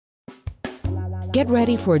Get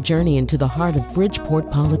ready for a journey into the heart of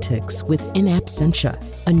Bridgeport politics with In Absentia,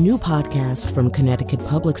 a new podcast from Connecticut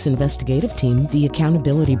Public's investigative team, The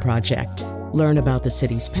Accountability Project. Learn about the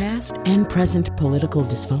city's past and present political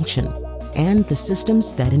dysfunction and the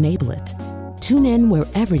systems that enable it. Tune in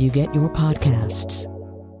wherever you get your podcasts.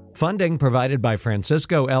 Funding provided by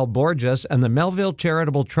Francisco L. Borges and the Melville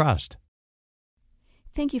Charitable Trust.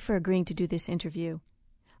 Thank you for agreeing to do this interview.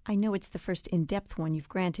 I know it's the first in-depth one you've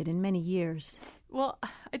granted in many years. Well,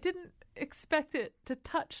 I didn't expect it to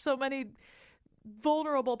touch so many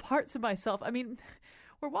vulnerable parts of myself. I mean,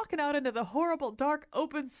 we're walking out into the horrible, dark,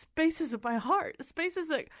 open spaces of my heart, spaces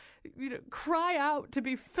that, cry out to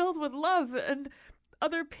be filled with love and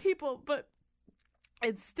other people, but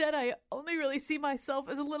instead I only really see myself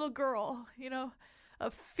as a little girl, a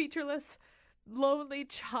featureless, lonely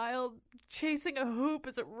child chasing a hoop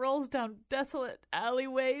as it rolls down desolate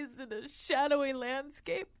alleyways in a shadowy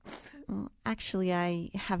landscape. Well, actually,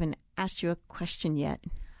 I haven't asked you a question yet.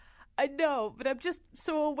 I know, but I'm just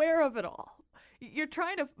so aware of it all. You're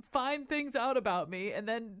trying to find things out about me and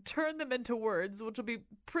then turn them into words, which will be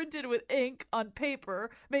printed with ink on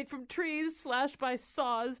paper made from trees slashed by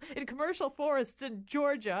saws in commercial forests in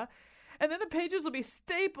Georgia. And then the pages will be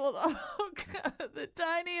stapled. Oh, God, the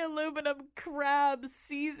tiny aluminum crab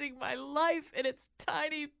seizing my life in its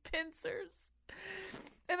tiny pincers.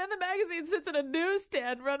 And then the magazine sits in a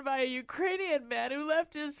newsstand run by a Ukrainian man who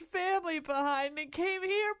left his family behind and came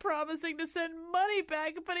here promising to send money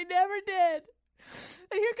back, but he never did.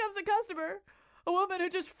 And here comes a customer, a woman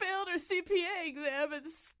who just failed her CPA exam and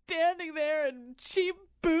standing there in cheap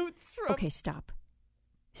boots from... Okay, stop.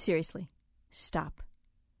 Seriously, stop.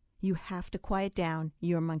 You have to quiet down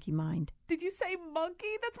your monkey mind. Did you say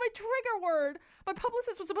monkey? That's my trigger word. My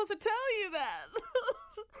publicist was supposed to tell you that.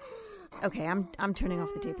 Okay, I'm turning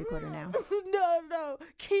off the tape recorder now. No.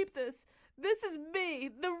 Keep this. This is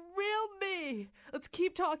me, the real me. Let's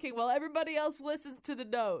keep talking while everybody else listens to the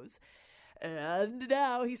nose. And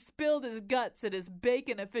now he spilled his guts in his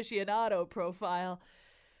bacon aficionado profile.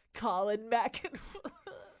 Colin Mackin.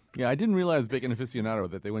 Yeah, I didn't realize Bacon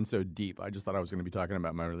Aficionado that they went so deep. I just thought I was going to be talking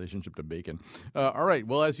about my relationship to bacon. All right.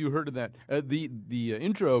 Well, as you heard in that, the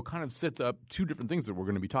intro kind of sets up two different things that we're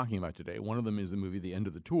going to be talking about today. One of them is the movie The End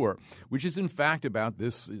of the Tour, which is in fact about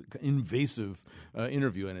this invasive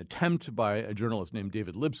interview, an attempt by a journalist named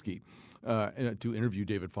David Lipsky to interview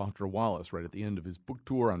David Foster Wallace right at the end of his book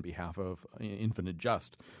tour on behalf of Infinite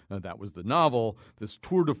Jest. That was the novel, this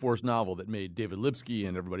tour de force novel that made David Lipsky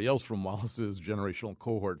and everybody else from Wallace's generational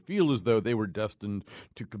cohort feel as though they were destined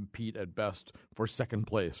to compete at best for second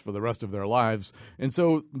place for the rest of their lives. And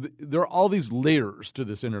so there are all these layers to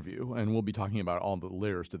this interview, and we'll be talking about all the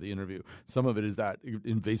layers to the interview. Some of it is that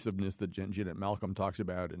invasiveness that Janet Malcolm talks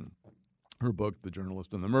about in her book, The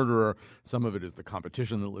Journalist and the Murderer. Some of it is the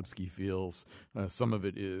competition that Lipsky feels. Some of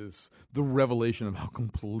it is the revelation of how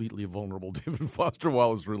completely vulnerable David Foster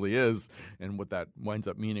Wallace really is and what that winds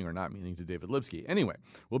up meaning or not meaning to David Lipsky. Anyway,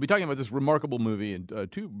 we'll be talking about this remarkable movie and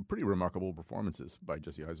two pretty remarkable performances by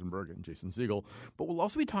Jesse Eisenberg and Jason Segel. But we'll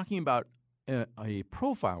also be talking about a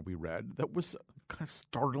profile we read that was kind of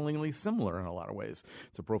startlingly similar in a lot of ways.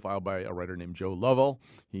 It's a profile by a writer named Joe Lovell.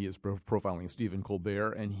 He is profiling Stephen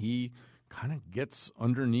Colbert, and he kind of gets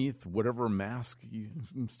underneath whatever mask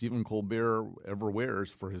Stephen Colbert ever wears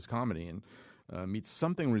for his comedy and meets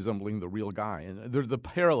something resembling the real guy. And the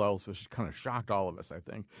parallels which kind of shocked all of us, I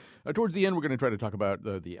think. Towards the end, we're going to try to talk about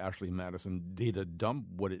the Ashley Madison data dump,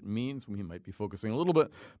 what it means. We might be focusing a little bit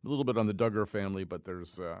on the Duggar family, but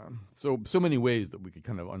there's so many ways that we could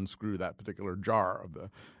kind of unscrew that particular jar of the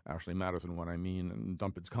Ashley Madison one, and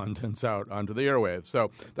dump its contents out onto the airwaves.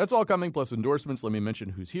 So that's all coming, plus endorsements. Let me mention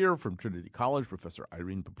who's here. From Trinity College, Professor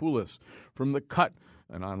Irene Papoulis. From The Cut,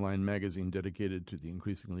 an online magazine dedicated to the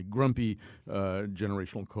increasingly grumpy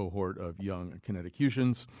generational cohort of young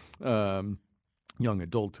Connecticutians, young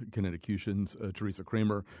adult Connecticutians, Teresa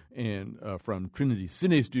Kramer, and from Trinity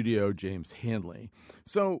Cine Studio, James Handley.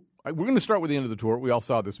 So we're going to start with The End of the Tour. We all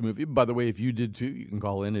saw this movie. By the way, if you did too, you can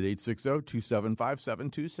call in at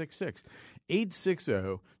 860-275-7266.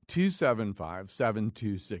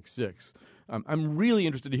 860-275-7266. I'm really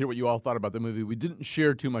interested to hear what you all thought about the movie. We didn't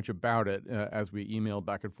share too much about it as we emailed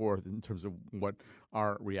back and forth in terms of what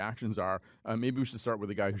our reactions are. Maybe we should start with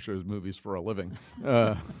the guy who shows movies for a living.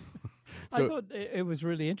 I thought it was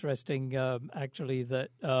really interesting, actually, that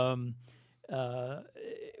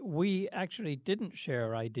we actually didn't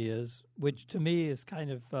share ideas, which to me is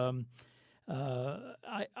kind of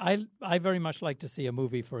I very much like to see a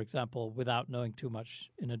movie, for example, without knowing too much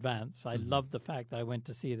in advance. I love the fact that I went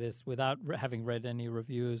to see this without having read any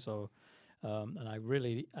reviews or And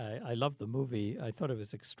I loved the movie. I thought it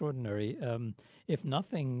was extraordinary. If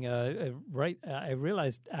nothing, I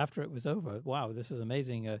realized after it was over, wow, this is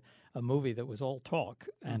amazing. A movie that was all talk,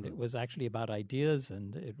 and it was actually about ideas,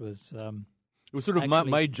 and it was... it was sort of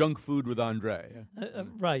my junk food with Andre.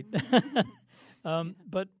 Right.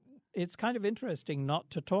 But it's kind of interesting not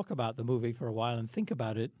to talk about the movie for a while and think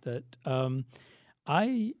about it. That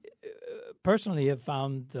I personally have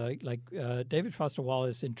found David Foster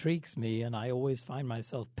Wallace intrigues me, and I always find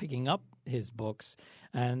myself picking up his books,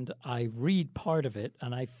 and I read part of it,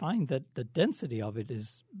 and I find that the density of it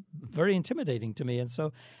is very intimidating to me. And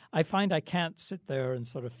so I find I can't sit there and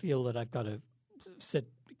sort of feel that I've got to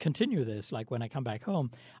continue this. Like when I come back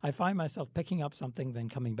home, I find myself picking up something, then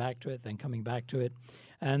coming back to it, then coming back to it.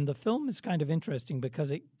 And the film is kind of interesting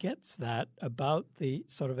because it gets that about the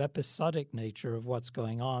sort of episodic nature of what's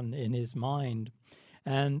going on in his mind.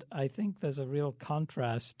 And I think there's a real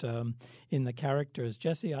contrast in the characters.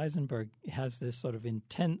 Jesse Eisenberg has this sort of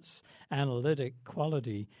intense analytic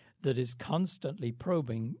quality that is constantly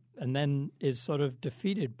probing and then is sort of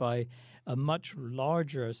defeated by a much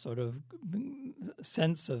larger sort of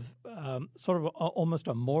sense of sort of almost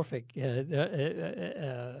a morphic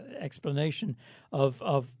explanation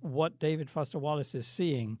of what David Foster Wallace is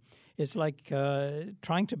seeing. It's like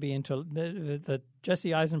trying to be that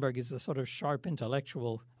Jesse Eisenberg is a sort of sharp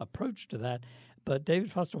intellectual approach to that, but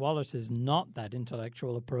David Foster Wallace is not that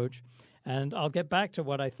intellectual approach. And I'll get back to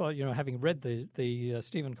what I thought, having read the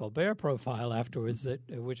Stephen Colbert profile afterwards,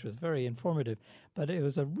 which was very informative. But it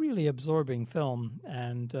was a really absorbing film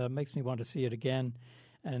and makes me want to see it again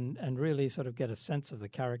and really sort of get a sense of the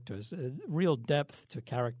characters, real depth to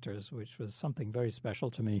characters, which was something very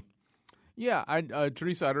special to me. Yeah,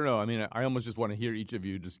 Teresa, I don't know. I mean, I almost just want to hear each of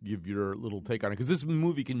you just give your little take on it, because this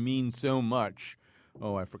movie can mean so much.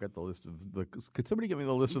 Oh, I forgot the list of the. Could somebody give me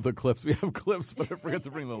the list of the clips? We have clips, but I forgot to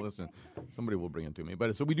bring the list in. Somebody will bring it to me.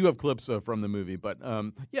 But so we do have clips from the movie. But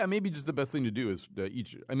yeah, maybe just the best thing to do is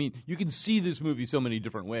each. I mean, you can see this movie so many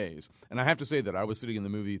different ways. And I have to say that I was sitting in the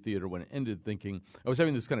movie theater when it ended, thinking I was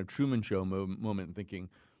having this kind of Truman Show moment, and thinking,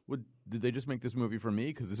 did they just make this movie for me?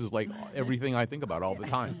 Because this is like everything I think about all the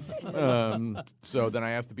time. So then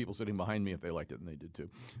I asked the people sitting behind me if they liked it, and they did too.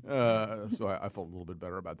 So I felt a little bit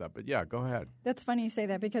better about that. But yeah, go ahead. That's funny you say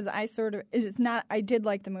that, because I did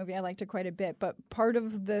like the movie. I liked it quite a bit. But part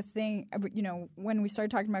of the thing, when we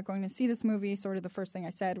started talking about going to see this movie, sort of the first thing I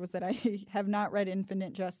said was that I have not read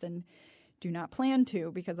Infinite Jest and do not plan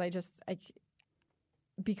to, because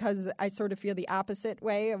because I sort of feel the opposite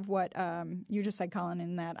way of what you just said, Colin,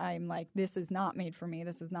 in that I'm like, this is not made for me.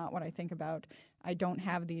 This is not what I think about. I don't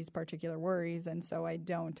have these particular worries, and so I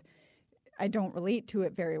don't relate to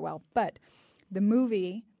it very well. But the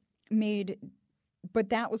movie but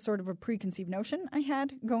that was sort of a preconceived notion I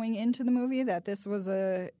had going into the movie, that this was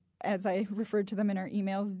as I referred to them in our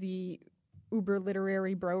emails, the uber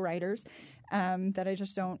literary bro writers that I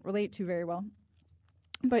just don't relate to very well.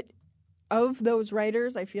 But of those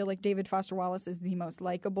writers, I feel like David Foster Wallace is the most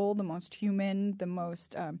likable, the most human, the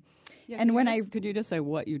most. Could you just say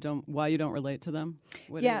why you don't relate to them?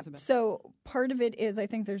 What it is about? So part of it is I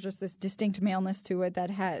think there's just this distinct maleness to it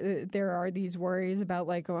that there are these worries about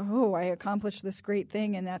like, oh, I accomplished this great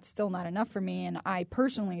thing and that's still not enough for me. And I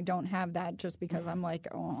personally don't have that, just because I'm like,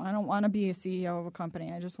 oh, I don't want to be a CEO of a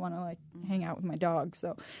company. I just want to like hang out with my dog.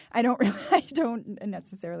 So I don't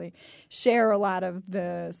necessarily share a lot of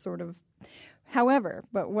the sort of. However,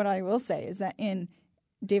 but what I will say is that in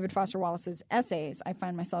David Foster Wallace's essays, I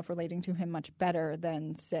find myself relating to him much better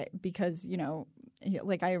than, because,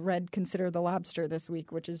 like I read Consider the Lobster this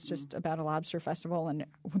week, which is just about a lobster festival and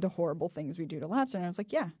the horrible things we do to lobster. And I was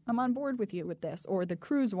like, yeah, I'm on board with you with this. Or the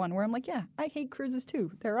cruise one, where I'm like, yeah, I hate cruises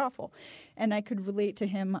too. They're awful. And I could relate to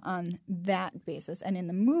him on that basis. And in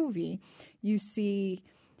the movie, you see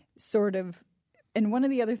sort of, and one of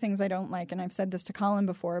the other things I don't like, and I've said this to Colin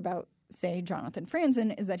before about, say, Jonathan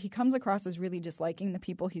Franzen, is that he comes across as really disliking the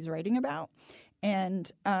people he's writing about.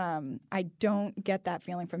 And I don't get that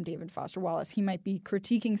feeling from David Foster Wallace. He might be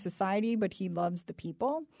critiquing society, but he loves the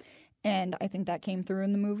people. And I think that came through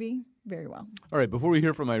in the movie very well. All right, before we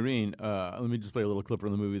hear from Irene, let me just play a little clip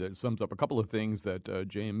from the movie that sums up a couple of things that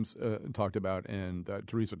James talked about and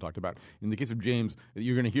Teresa talked about. In the case of James,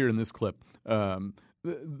 you're going to hear in this clip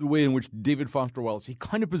the way in which David Foster Wallace, he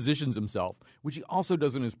kind of positions himself, which he also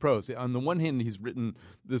does in his prose. On the one hand, he's written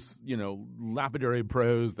this, lapidary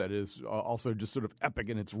prose that is also just sort of epic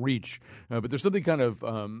in its reach. But there's something kind of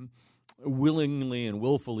willingly and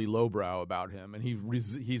willfully lowbrow about him, and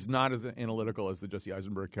he's not as analytical as the Jesse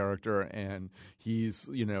Eisenberg character, and he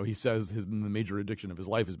says the major addiction of his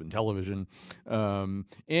life has been television,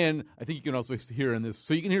 and I think you can also hear in this,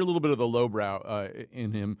 so you can hear a little bit of the lowbrow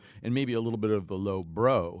in him, and maybe a little bit of the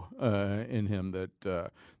lowbrow in him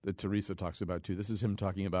that Teresa talks about too. This is him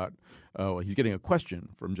talking about he's getting a question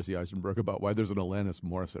from Jesse Eisenberg about why there's an Alanis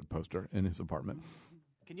Morissette poster in his apartment.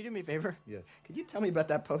 Can you do me a favor? Yes. Could you tell me about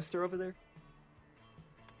that poster over there?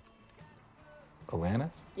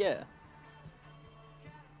 Alanis? Yeah.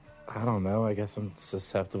 I don't know. I guess I'm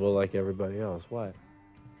susceptible like everybody else. What?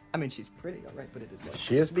 I mean, she's pretty, all right, but it is like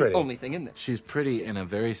She is the pretty. only thing in there. She's pretty in a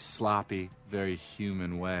very sloppy, very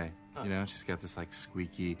human way. You know, she's got this like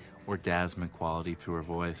squeaky, orgasmic quality to her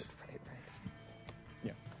voice. Right.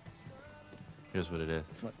 Yeah. Here's what it is.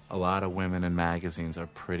 What? A lot of women in magazines are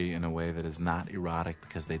pretty in a way that is not erotic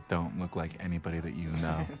because they don't look like anybody that you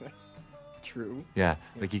know. That's true. Yeah,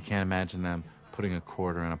 like you can't imagine them putting a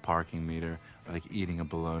quarter in a parking meter or like eating a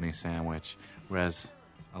bologna sandwich. Whereas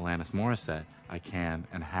Alanis Morissette, I can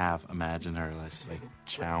and have imagined her like just like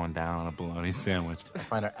chowing down on a bologna sandwich. I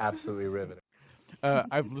find her absolutely riveting.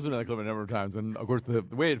 I've listened to that clip a number of times, and of course the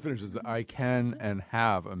way it finishes, I can and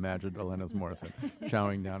have imagined Alanis Morissette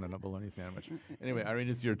chowing down on a bologna sandwich. Anyway, Irene,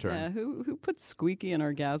 it's your turn. Yeah, who puts squeaky and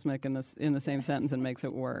orgasmic in the same sentence and makes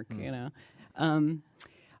it work? You know,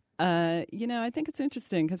 I think it's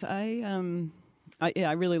interesting because I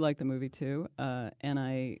really like the movie too, and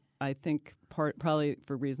I think probably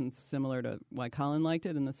for reasons similar to why Colin liked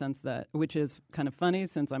it, in the sense that, which is kind of funny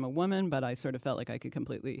since I'm a woman, but I sort of felt like I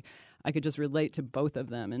could just relate to both of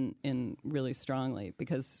them in really strongly,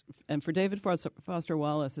 because, and for David Foster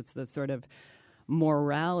Wallace, it's the sort of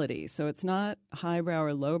morality. So it's not highbrow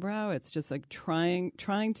or lowbrow. It's just like trying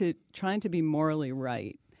to be morally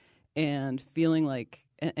right and feeling like,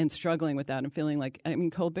 and struggling with that and feeling like, I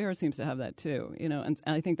mean, Colbert seems to have that too, you know, and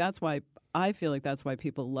I think that's why I feel like that's why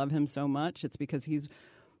people love him so much. It's because he's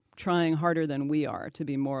trying harder than we are to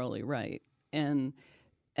be morally right. And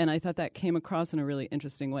I thought that came across in a really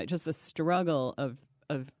interesting way. Just the struggle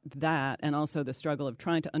of that, and also the struggle of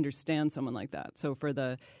trying to understand someone like that. So for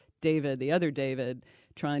the other David,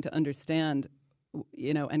 trying to understand,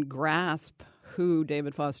 you know, and grasp who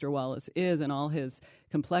David Foster Wallace is and all his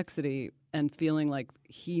complexity, and feeling like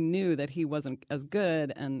he knew that he wasn't as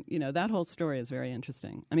good. And, you know, that whole story is very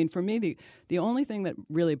interesting. I mean, for me, the only thing that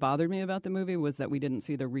really bothered me about the movie was that we didn't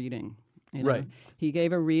see the reading. You know? Right. He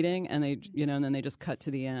gave a reading, and and then they just cut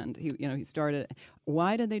to the end. He started.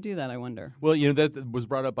 Why did they do that, I wonder? Well, you know, that was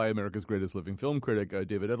brought up by America's greatest living film critic,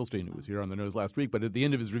 David Edelstein, who was here on the Nose last week. But at the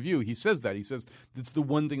end of his review, he says it's the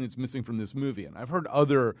one thing that's missing from this movie. And I've heard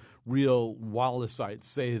other real Wallaceites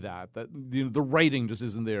say that you know, the writing just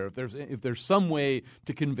isn't there. If there's some way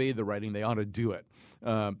to convey the writing, they ought to do it.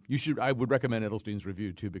 I would recommend Edelstein's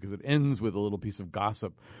review too, because it ends with a little piece of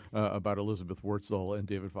gossip about Elizabeth Wurtzel and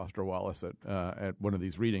David Foster Wallace at one of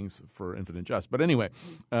these readings for Infinite Jest. But anyway,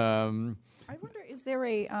 I wonder, is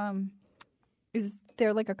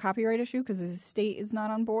there like a copyright issue because his estate is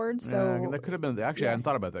not on board? So that could have been. Actually, I hadn't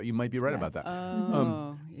thought about that. You might be right about that.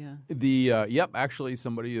 Oh, yeah. Yep. Actually,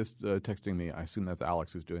 somebody is texting me. I assume that's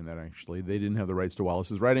Alex who's doing that. Actually, they didn't have the rights to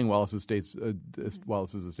Wallace's writing. Wallace's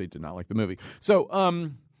estate did not like the movie.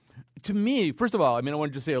 So, to me, first of all, I mean, I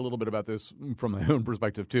wanted to say a little bit about this from my own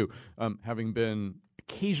perspective too. Having been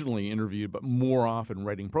occasionally interviewed, but more often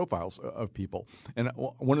writing profiles of people. And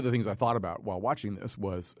one of the things I thought about while watching this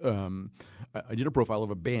was I did a profile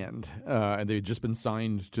of a band, and they had just been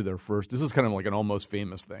signed to their first. This is kind of like an Almost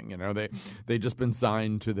Famous thing, you know. They'd just been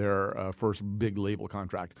signed to their first big label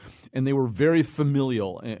contract, and they were very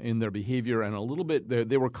familial in their behavior, and a little bit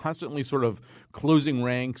they were constantly sort of closing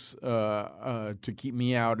ranks to keep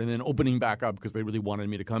me out, and then opening back up because they really wanted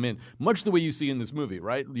me to come in. Much the way you see in this movie,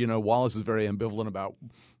 right? You know, Wallace is very ambivalent about,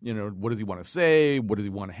 you know, what does he want to say? What does he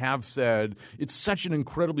want to have said? It's such an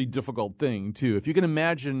incredibly difficult thing, too. If you can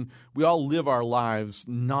imagine, we all live our lives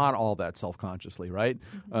not all that self-consciously, right?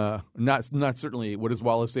 Not certainly, what does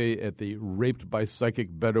Wallace say, at the raped by psychic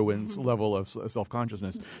Bedouins level of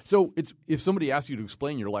self-consciousness. So if somebody asks you to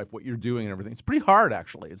explain your life, what you're doing and everything, it's pretty hard,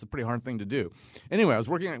 actually. It's a pretty hard thing to do. Anyway, I was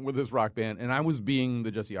working with this rock band, and I was being the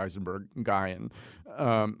Jesse Eisenberg guy, and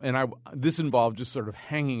this involved just sort of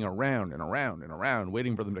hanging around and around and around,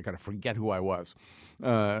 waiting for them to kind of forget who I was,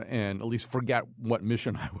 and at least forget what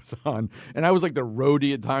mission I was on. And I was like the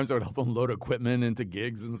roadie at times. I would help them load equipment into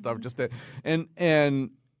gigs and stuff. And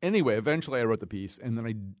anyway, eventually I wrote the piece, and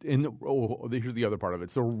then here's the other part of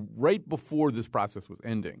it. So right before this process was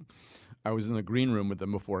ending, I was in the green room with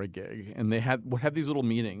them before a gig, and they would have these little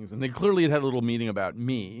meetings, and they clearly had a little meeting about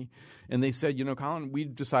me, and they said, Colin, we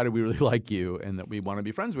decided we really like you and that we want to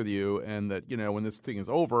be friends with you, and that, when this thing is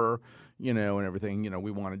over, and everything,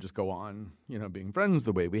 we want to just go on, being friends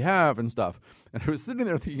the way we have and stuff. And I was sitting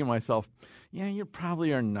there thinking to myself, yeah, you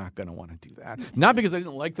probably are not going to want to do that. Not because I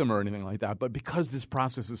didn't like them or anything like that, but because this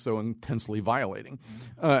process is so intensely violating.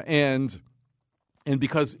 And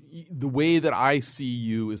because the way that I see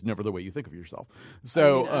you is never the way you think of yourself.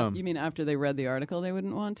 So, you mean after they read the article, they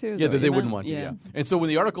wouldn't want to? Yeah, they wouldn't want to. Yeah. And so when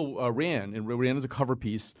the article ran, it ran as a cover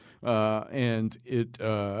piece, and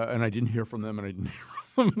I didn't hear from them, and I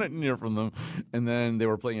didn't hear from them, and then they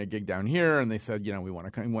were playing a gig down here, and they said, we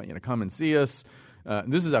want you to come and see us.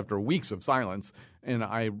 This is after weeks of silence, and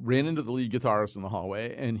I ran into the lead guitarist in the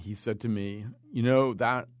hallway, and he said to me,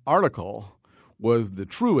 that article was the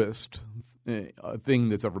truest thing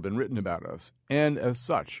that's ever been written about us, and as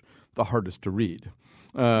such, the hardest to read.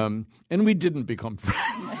 And we didn't become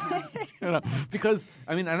friends, because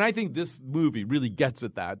and I think this movie really gets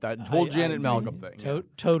at that whole Janet Malcolm thing.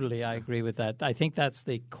 Totally, I agree with that. I think that's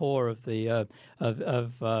the core of the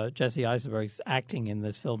of Jesse Eisenberg's acting in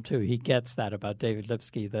this film too. He gets that about David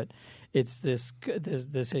Lipsky, that it's this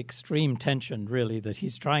extreme tension, really, that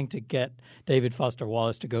he's trying to get David Foster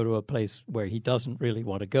Wallace to go to a place where he doesn't really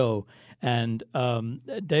want to go. And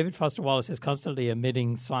David Foster Wallace is constantly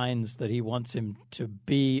emitting signs that he wants him to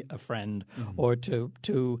be a friend, or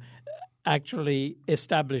to actually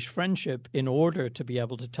establish friendship in order to be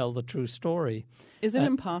able to tell the true story. Is it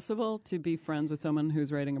impossible to be friends with someone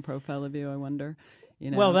who's writing a profile of you, I wonder?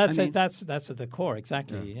 Well, that's at the core,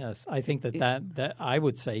 exactly. Yeah. Yes, I think that I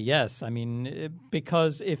would say yes. I mean,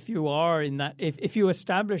 because if you are in that, if you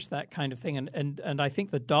establish that kind of thing, and I think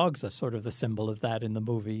the dogs are sort of the symbol of that in the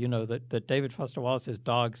movie. That David Foster Wallace's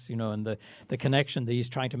dogs, and the connection that he's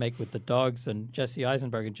trying to make with the dogs and Jesse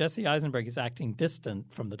Eisenberg, and Jesse Eisenberg is acting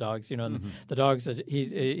distant from the dogs. And the dogs,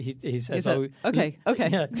 he says, okay,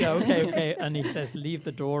 okay, and he says, leave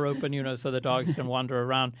the door open, so the dogs can wander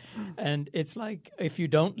around, and it's like, if you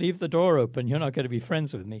don't leave the door open, you're not going to be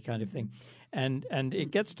friends with me, kind of thing. And it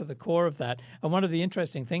gets to the core of that. And one of the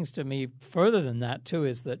interesting things to me further than that, too,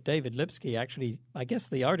 is that David Lipsky actually, I guess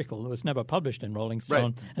the article was never published in Rolling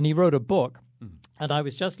Stone, right, and he wrote a book. And I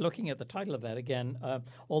was just looking at the title of that again.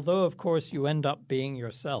 Although, of course, you end up being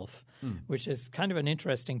yourself, which is kind of an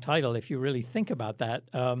interesting title if you really think about that.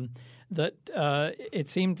 It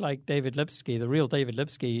seemed like David Lipsky, the real David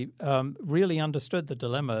Lipsky, really understood the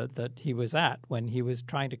dilemma that he was at when he was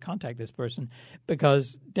trying to contact this person,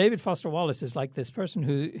 because David Foster Wallace is like this person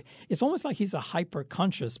who – it's almost like he's a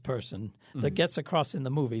hyper-conscious person that gets across in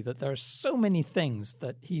the movie, that there are so many things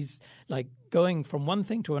that he's like going from one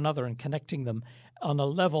thing to another and connecting them on a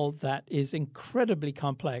level that is incredibly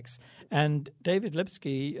complex. And David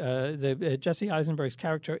Lipsky, Jesse Eisenberg's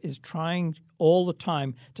character, is trying all the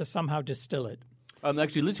time to somehow distill it.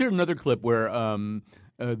 Actually, let's hear another clip where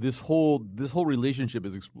this whole relationship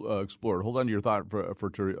is explored. Hold on to your thought for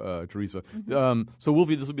Teresa. So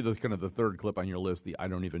Wolfie, this will be the third clip on your list, the "I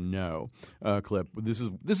don't even know" clip. This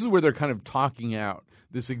is where they're kind of talking out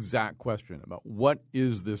this exact question about what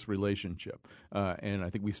is this relationship, and I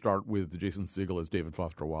think we start with Jason Segel as David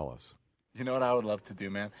Foster Wallace. You know what I would love to do,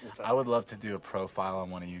 man? I would love to do a profile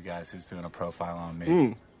on one of you guys who's doing a profile on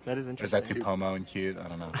me. That is interesting. Or is that too pomo and cute? I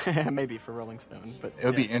don't know. Maybe for Rolling Stone, but it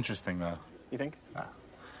would be interesting, though. You think?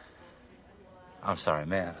 I'm sorry,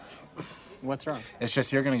 man. What's wrong? It's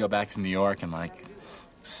just you're going to go back to New York and,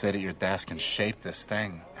 sit at your desk and shape this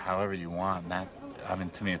thing however you want.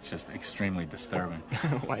 To me, it's just extremely disturbing.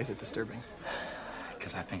 Why is it disturbing?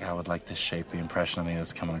 Because I think I would like to shape the impression of me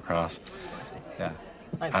that's coming across. I see. Yeah.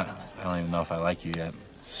 I don't even know if I like you yet.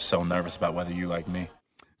 So nervous about whether you like me.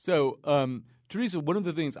 So, Teresa, one of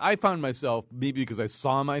the things I found myself, maybe because I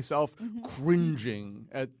saw myself, cringing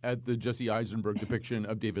at the Jesse Eisenberg depiction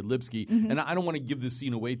of David Lipsky. And I don't want to give this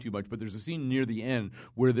scene away too much, but there's a scene near the end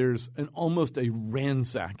where there's almost a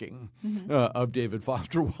ransacking of David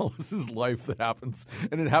Foster Wallace's life that happens.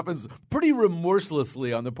 And it happens pretty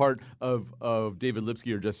remorselessly on the part of David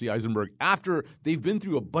Lipsky or Jesse Eisenberg after they've been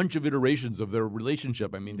through a bunch of iterations of their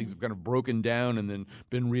relationship. I mean, things have kind of broken down and then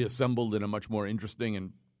been reassembled in a much more interesting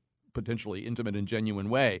and potentially intimate and genuine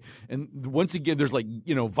way. And once again, there's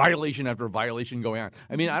violation after violation going on.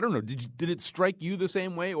 I mean, I don't know. Did it strike you the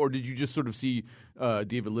same way, or did you just sort of see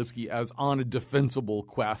David Lipsky as on a defensible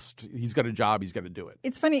quest? He's got a job. He's got to do it.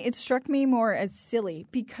 It's funny. It struck me more as silly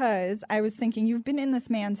because I was thinking, you've been in this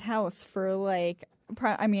man's house for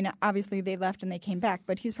obviously they left and they came back,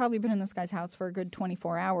 but he's probably been in this guy's house for a good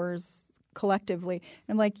 24 hours collectively.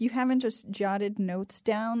 I'm like, you haven't just jotted notes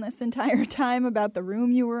down this entire time about the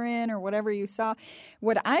room you were in or whatever you saw.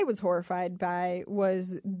 What I was horrified by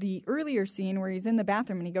was the earlier scene where he's in the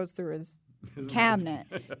bathroom and he goes through his cabinet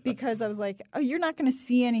because I was like, oh, you're not going to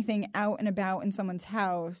see anything out and about in someone's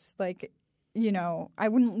house. Like, you know, I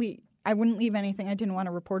wouldn't leave anything I didn't want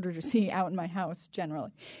a reporter to see out in my house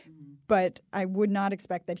generally. But I would not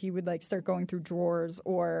expect that he would like start going through drawers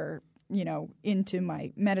or, you know, into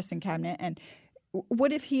my medicine cabinet. And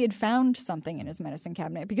what if he had found something in his medicine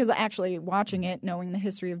cabinet? Because actually watching it, knowing the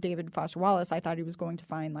history of David Foster Wallace, I thought he was going to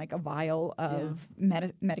find like a vial of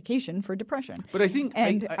medication for depression. But I think,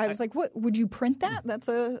 and I was like, "What would you print that? That's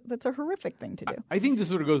a horrific thing to do." I think this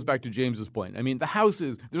sort of goes back to James's point. I mean, the house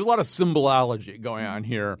there's a lot of symbology going on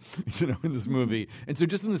here, you know, in this movie, and so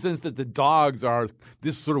just in the sense that the dogs are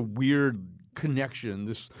this sort of weird connection,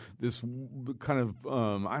 this kind of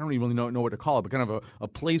I don't even really know what to call it, but kind of a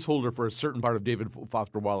placeholder for a certain part of David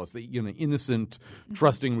Foster Wallace, the innocent,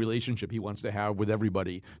 trusting relationship he wants to have with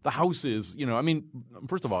everybody. The house is, you know, I mean,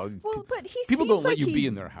 first of all, but people don't let you be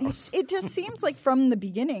in their house. It just seems like from the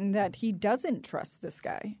beginning that he doesn't trust this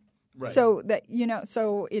guy. Right. So that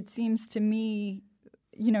so it seems to me.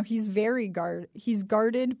 You know, he's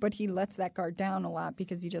guarded, but he lets that guard down a lot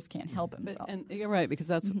because he just can't help himself. And you're right, because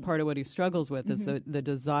that's part of what he struggles with is the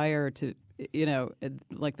desire to, you know,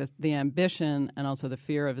 like the ambition and also the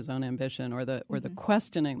fear of his own ambition or the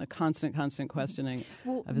questioning, the constant questioning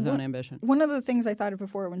of his own ambition. One of the things I thought of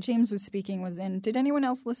before when James was speaking was did anyone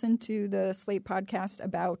else listen to the Slate podcast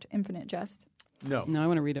about Infinite Jest? No, I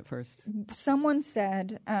want to read it first. Someone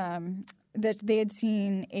said that they had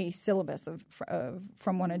seen a syllabus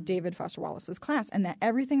from one of David Foster Wallace's class, and that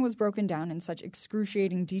everything was broken down in such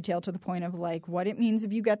excruciating detail to the point of like what it means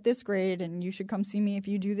if you get this grade, and you should come see me if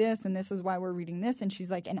you do this, and this is why we're reading this. And she's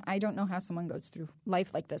like, and I don't know how someone goes through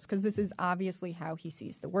life like this because this is obviously how he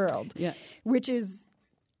sees the world. Yeah, which is,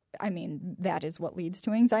 I mean, that is what leads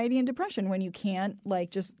to anxiety and depression when you can't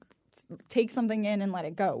like just take something in and let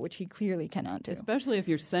it go, which he clearly cannot do. Especially if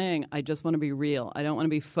you're saying, I just want to be real. I don't want to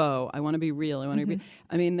be faux. I want to be real. I want to be.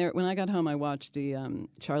 I mean, when I got home, I watched the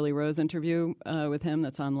Charlie Rose interview with him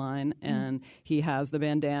that's online, and he has the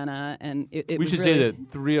bandana. And we should say that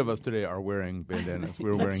 3 of us today are wearing bandanas.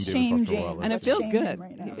 We're wearing David Foster Wallace. And it feels good.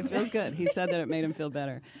 Right now. It feels good. He said that it made him feel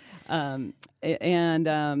better. And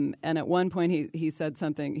at one point he said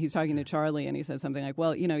something. He's talking to Charlie, and he said something like,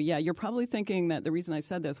 "Well, you know, yeah, you're probably thinking that the reason I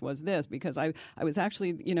said this was this because I was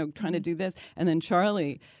actually, you know, trying to do this." And then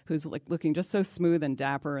Charlie, who's like looking just so smooth and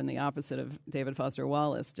dapper and the opposite of David Foster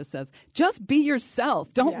Wallace, just says, "Just be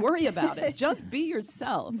yourself. Don't worry about it. Just be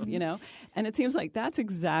yourself." You know. And it seems like that's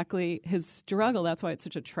exactly his struggle. That's why it's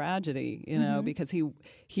such a tragedy, you know, because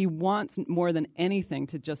he wants more than anything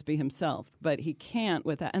to just be himself, but he can't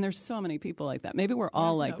with that. And there's so many people like that. Maybe we're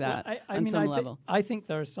all like that on some level. I think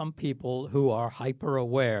there are some people who are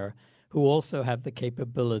hyper-aware who also have the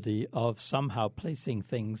capability of somehow placing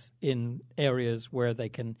things in areas where they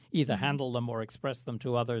can either handle them or express them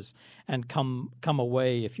to others and come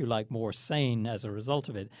away, if you like, more sane as a result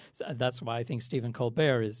of it. So that's why I think Stephen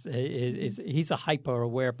Colbert he's a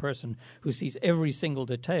hyper-aware person who sees every single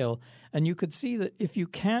detail. And you could see that if you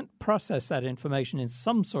can't process that information in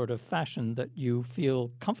some sort of fashion that you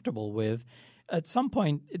feel comfortable with, at some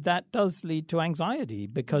point, that does lead to anxiety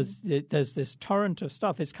because there's this torrent of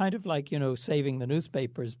stuff. It's kind of like, you know, saving the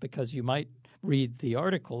newspapers because you might read the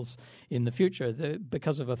articles in the future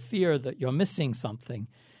because of a fear that you're missing something.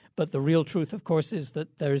 But the real truth, of course, is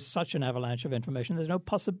that there is such an avalanche of information. There's no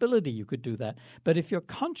possibility you could do that. But if you're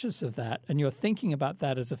conscious of that and you're thinking about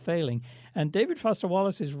that as a failing, and David Foster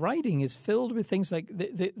Wallace's writing is filled with things like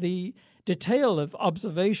the detail of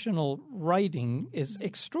observational writing is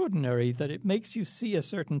extraordinary, that it makes you see a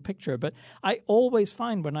certain picture. But I always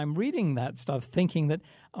find when I'm reading that stuff thinking that,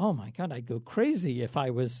 oh, my God, I'd go crazy if I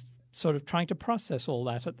was sort of trying to process all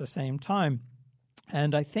that at the same time.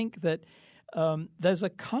 And I think that there's a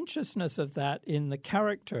consciousness of that in the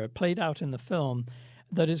character played out in the film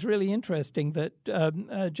that is really interesting,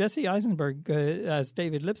 that Jesse Eisenberg as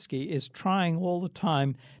David Lipsky is trying all the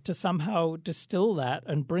time to somehow distill that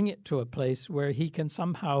and bring it to a place where he can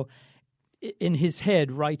somehow in his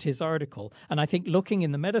head write his article. And I think looking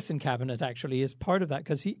in the medicine cabinet actually is part of that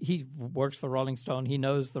because he works for Rolling Stone. He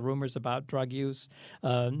knows the rumors about drug use,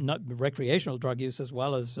 not recreational drug use as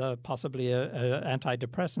well as possibly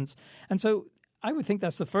antidepressants. And so I would think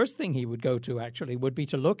that's the first thing he would go to actually would be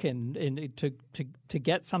to look to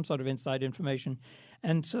get some sort of inside information.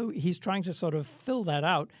 And so he's trying to sort of fill that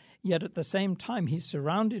out. Yet at the same time, he's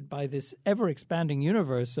surrounded by this ever-expanding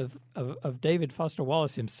universe of David Foster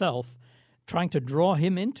Wallace himself, trying to draw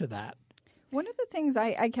him into that. One of the things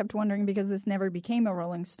I kept wondering, because this never became a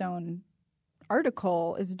Rolling Stone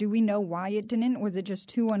article, is do we know why it didn't? Was it just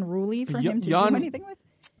too unruly for him to do anything with?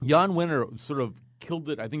 Jan Wenner sort of killed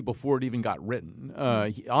it, I think, before it even got written.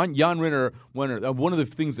 Jan Wenner, one of the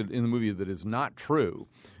things that in the movie that is not true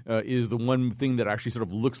is the one thing that actually sort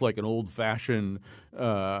of looks like an old-fashioned,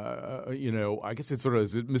 I guess it's sort of,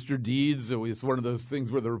 is it Mr. Deeds? It's one of those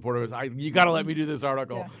things where the reporter goes, you got to let me do this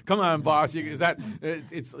article. Yeah. Come on, boss.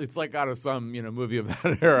 It's like out of some movie of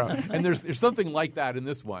that era. And there's something like that in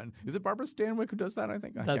this one. Is it Barbara Stanwyck who does that, I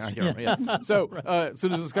think? I can't remember. Yeah. So there's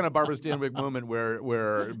this kind of Barbara Stanwyck moment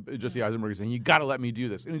where Jesse Eisenberg is saying, you got to let me do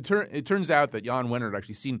this. And it turns out that Jan Wenner had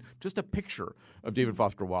actually seen just a picture of David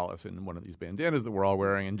Foster Wallace in one of these bandanas that we're all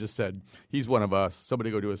wearing and just said, he's one of us. Somebody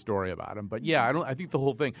go do a story about him. But yeah, I think the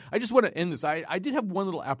whole thing. I just want to end this. I did have one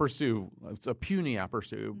little aperçu. It's a puny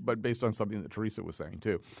aperçu, but based on something that Teresa was saying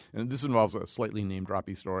too. And this involves a slightly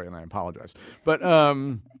name-droppy story, and I apologize. But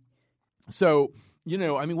so.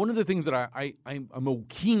 One of the things that I'm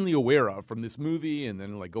keenly aware of from this movie, and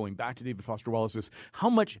then like going back to David Foster Wallace, is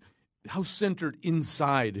how centered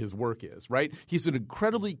inside his work is, right? He's an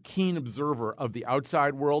incredibly keen observer of the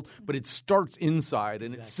outside world, but it starts inside,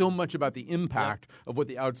 and it's so much about the impact of what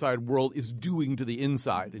the outside world is doing to the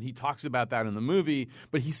inside. And he talks about that in the movie,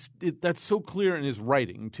 but that's so clear in his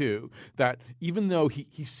writing, too, that even though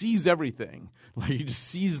he sees everything, like he just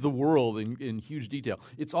sees the world in huge detail,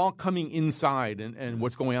 it's all coming inside, and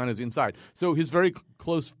what's going on is inside. So his very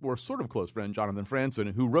close, or sort of close friend, Jonathan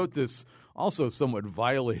Franzen, who wrote this also somewhat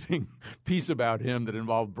violating piece about him that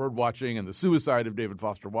involved bird watching and the suicide of David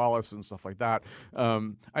Foster Wallace and stuff like that.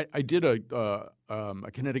 I did a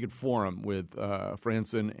Connecticut forum with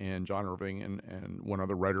Franzen and John Irving and one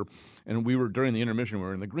other writer, and we were during the intermission. We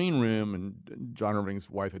were in the green room, and John Irving's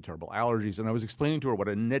wife had terrible allergies, and I was explaining to her what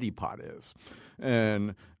a neti pot is,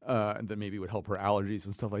 and that maybe would help her allergies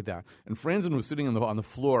and stuff like that. And Franzen was sitting on the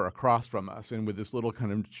floor across from us, and with this little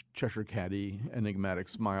kind of Cheshire Catty enigmatic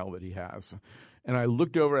smile that he has. And I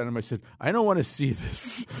looked over at him. I said, I don't want to see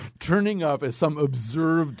this turning up as some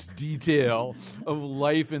observed detail of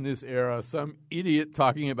life in this era, some idiot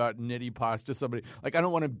talking about neti pots to somebody. Like, I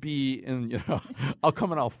don't want to be in, I'll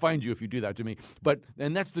come and I'll find you if you do that to me.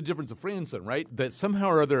 And that's the difference of Franzen, right? That somehow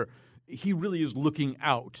or other, he really is looking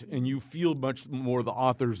out, and you feel much more the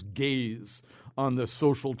author's gaze on the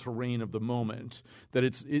social terrain of the moment. That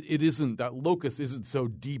it isn't, that locus isn't so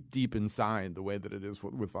deep inside the way that it is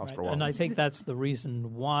with Foster Wallace. And I think that's the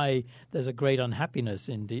reason why there's a great unhappiness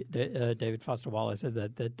in David Foster Wallace.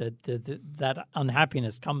 That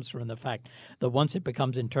unhappiness comes from the fact that once it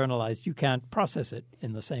becomes internalized, you can't process it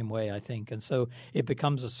in the same way, I think. And so it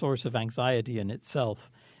becomes a source of anxiety in itself.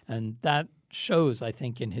 And that shows, I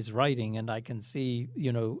think, in his writing, and I can see,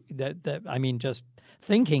 just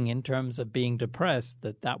thinking in terms of being depressed,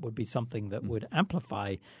 that would be something that would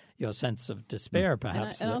amplify your sense of despair,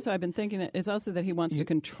 perhaps. And also, I've been thinking that it's also that he wants to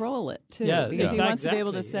control it, too. Yeah, because he wants to be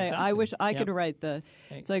able to say, exactly. I wish I could write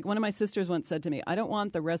It's like one of my sisters once said to me, I don't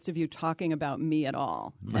want the rest of you talking about me at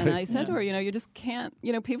all. Right. And I said to her, you just can't,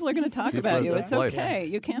 people are going to talk about you. It's okay.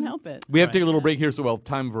 You can't help it. We have to take a little break here, so we'll have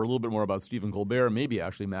time for a little bit more about Stephen Colbert, maybe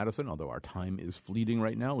Ashley Madison, although our time is fleeting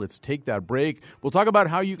right now. Let's take that break. We'll talk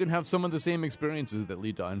about how you can have some of the same experiences that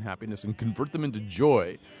lead to unhappiness and convert them into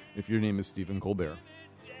joy if your name is Stephen Colbert.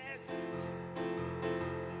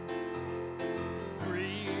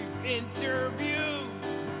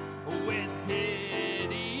 Interviews with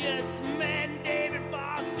hideous men, David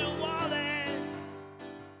Foster Wallace.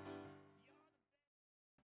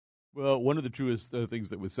 Well, one of the truest things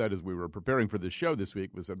that was said as we were preparing for this show this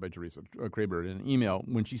week was said by Teresa Kraber in an email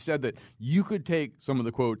when she said that you could take some of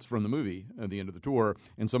the quotes from the movie at the end of the tour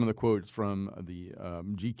and some of the quotes from the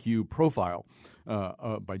GQ profile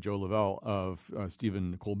by Joe Lavelle of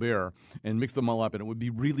Stephen Colbert and mix them all up, and it would be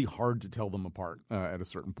really hard to tell them apart at a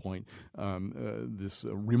certain point. This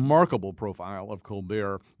remarkable profile of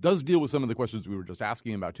Colbert does deal with some of the questions we were just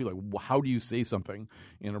asking about, too, like how do you say something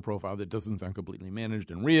in a profile that doesn't sound completely managed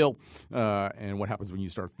and real, and what happens when you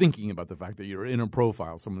start thinking about the fact that you're in a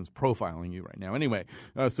profile, someone's profiling you right now. Anyway,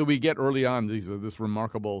 so we get early on this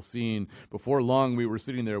remarkable scene. Before long, we were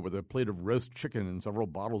sitting there with a plate of roast chicken and several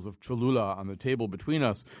bottles of Cholula on the table between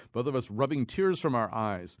us, both of us rubbing tears from our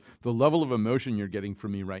eyes. The level of emotion you're getting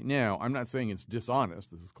from me right now, I'm not saying it's dishonest.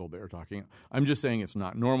 This is Colbert talking. I'm just saying it's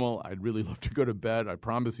not normal. I'd really love to go to bed. I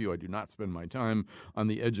promise you I do not spend my time on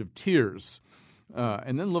the edge of tears.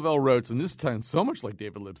 And then Lavelle wrote, and this sounds so much like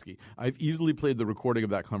David Lipsky, I've easily played the recording of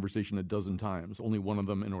that conversation a dozen times, only one of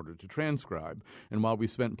them in order to transcribe. And while we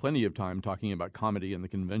spent plenty of time talking about comedy and the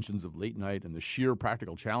conventions of late night and the sheer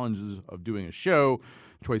practical challenges of doing a show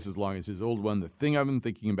twice as long as his old one, the thing I've been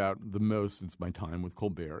thinking about the most since my time with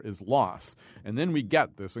Colbert is loss. And then we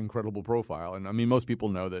get this incredible profile. And I mean, most people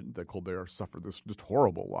know that Colbert suffered this just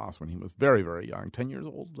horrible loss when he was very, very young, 10 years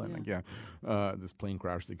old, I think, this plane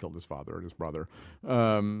crash that killed his father and his brother.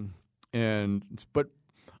 But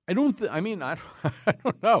I don't I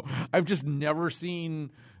don't know. I've just never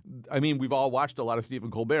seen. I mean, we've all watched a lot of Stephen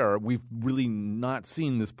Colbert. We've really not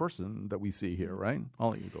seen this person that we see here, right? I'll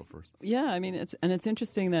let you go first. Yeah, I mean, it's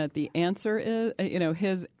interesting that the answer is,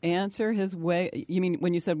 his answer, his way. You mean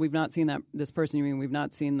when you said we've not seen this person? You mean we've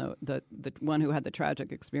not seen the one who had the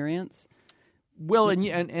tragic experience? Well,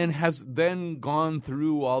 and has then gone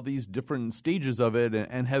through all these different stages of it,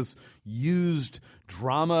 and has used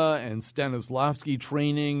drama and Stanislavski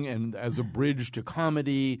training and as a bridge to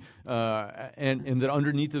comedy, and that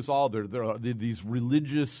underneath this all there are these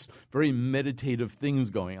religious, very meditative things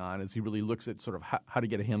going on as he really looks at sort of how to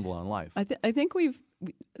get a handle on life. I think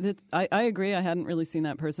I agree. I hadn't really seen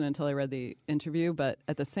that person until I read the interview, but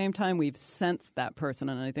at the same time, we've sensed that person,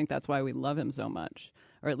 and I think that's why we love him so much.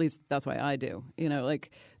 Or at least that's why I do.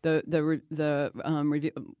 Like the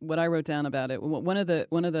review, what I wrote down about it.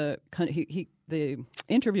 The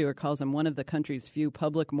interviewer calls him one of the country's few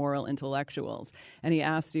public moral intellectuals, and he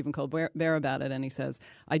asked Stephen Colbert about it, and he says,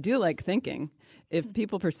 "I do like thinking. If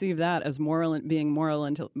people perceive that as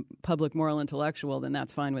public moral intellectual, then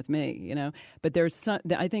that's fine with me, But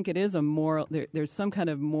I think it is a moral. There's some kind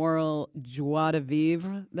of moral joie de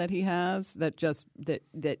vivre that he has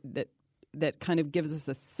that kind of gives us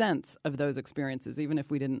a sense of those experiences, even if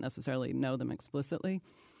we didn't necessarily know them explicitly.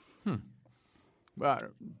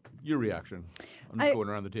 Your reaction? I'm just going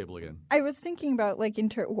around the table again. I was thinking about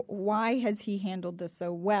why has he handled this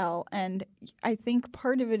so well, and I think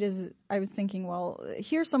part of it is I was thinking, well,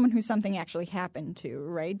 here's someone who something actually happened to,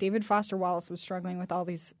 right? David Foster Wallace was struggling with all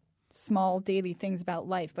these small daily things about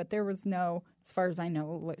life, but there was no, as far as I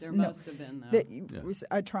know, must have been though. Was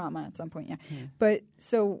a trauma at some point, yeah. But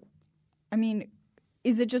so. I mean,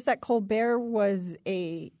 is it just that Colbert was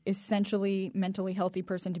a essentially mentally healthy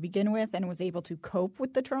person to begin with and was able to cope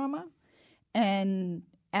with the trauma, and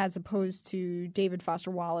as opposed to David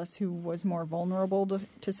Foster Wallace, who was more vulnerable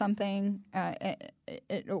to something?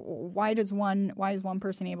 Why is one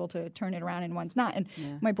person able to turn it around and one's not? And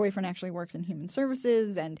my boyfriend actually works in human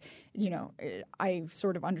services, and I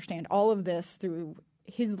sort of understand all of this through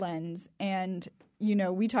his lens. And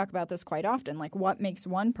we talk about this quite often, like what makes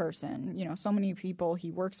one person, so many people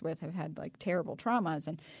he works with have had like terrible traumas,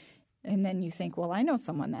 and then you think, well, I know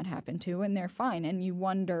someone that happened to, and they're fine. And you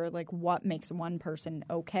wonder, like, what makes one person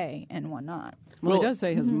okay and one not. Well, he does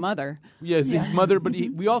say his mother. Yes, his mother. But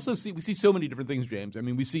we also see so many different things, James. I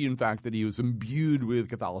mean, we see, in fact, that he was imbued with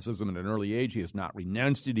Catholicism at an early age. He has not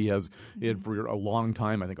renounced it. He had for a long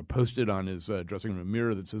time, I think, a post-it on his dressing room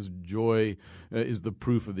mirror that says, "Joy is the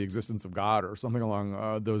proof of the existence of God," or something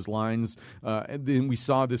along those lines. And then we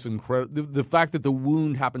saw this incredible the fact that the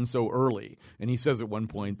wound happened so early. And he says at one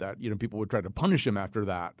point that people would try to punish him after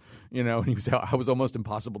that, and he was, I was almost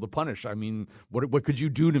impossible to punish. I mean, what could you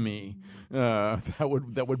do to me that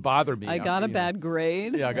would bother me? I got a bad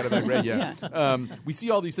grade. Yeah, I got a bad grade. Yeah, we see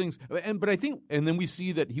all these things, but I think, and then we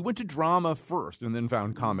see that he went to drama first and then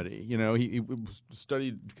found comedy. He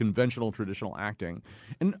studied conventional, traditional acting,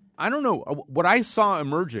 and I don't know what I saw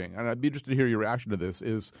emerging, and I'd be interested to hear your reaction to this.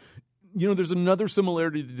 Is there's another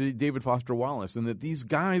similarity to David Foster Wallace in that these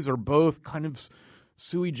guys are both kind of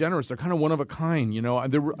sui generis. They're kind of one of a kind,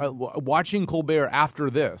 watching Colbert after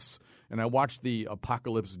this, and I watched the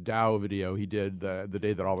Apocalypse Dow video he did the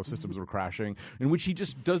day that all the systems were crashing, in which he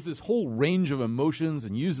just does this whole range of emotions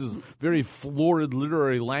and uses very florid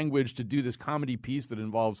literary language to do this comedy piece that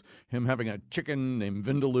involves him having a chicken named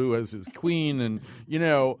Vindaloo as his queen, and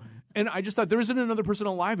and I just thought there isn't another person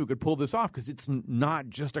alive who could pull this off, because it's not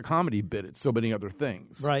just a comedy bit. It's so many other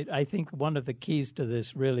things. Right. I think one of the keys to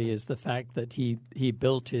this really is the fact that he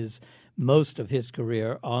built most of his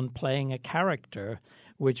career on playing a character,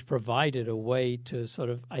 which provided a way to sort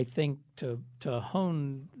of, I think, to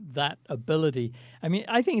hone that ability. I mean,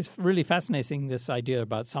 I think it's really fascinating, this idea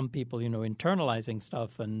about some people, internalizing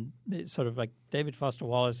stuff, and it's sort of like David Foster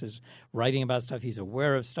Wallace is writing about stuff, he's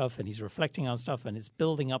aware of stuff, and he's reflecting on stuff, and it's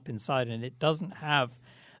building up inside, and it doesn't have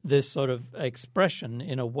this sort of expression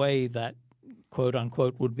in a way that, quote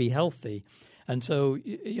unquote, would be healthy. And so,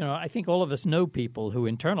 I think all of us know people who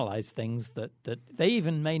internalize things that they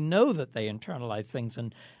even may know that they internalize things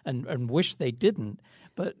and wish they didn't.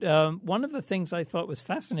 But one of the things I thought was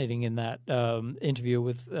fascinating in that interview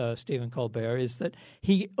with Stephen Colbert is that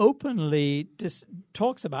he openly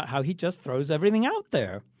talks about how he just throws everything out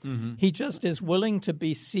there. Mm-hmm. He just is willing to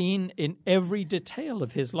be seen in every detail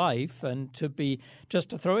of his life and to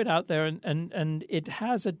throw it out there. And it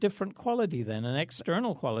has a different quality then, an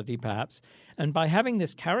external quality perhaps. And by having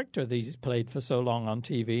this character that he's played for so long on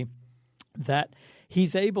TV, that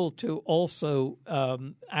he's able to also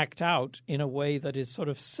act out in a way that is sort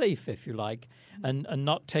of safe, if you like, and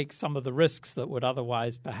not take some of the risks that would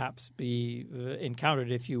otherwise perhaps be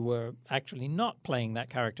encountered if you were actually not playing that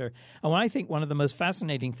character. And I think one of the most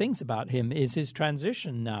fascinating things about him is his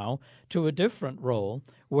transition now to a different role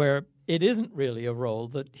where it isn't really a role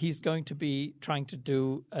that he's going to be trying to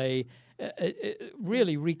do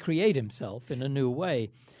really recreate himself in a new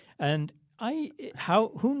way. And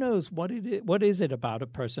who knows what is it about a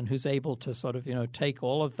person who's able to sort of take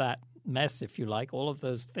all of that mess, if you like, all of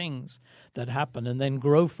those things that happen, and then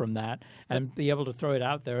grow from that and be able to throw it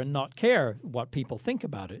out there and not care what people think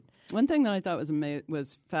about it. One thing that I thought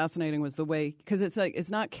was fascinating was the way, because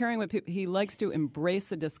it's not caring what people. He likes to embrace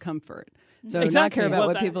the discomfort. So not care about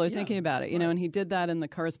what people are thinking about it, and he did that in the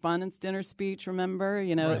Correspondents' Dinner speech. Remember,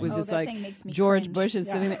 it was just like George Bush is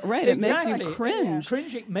sitting there. Right, exactly. It makes you cringe.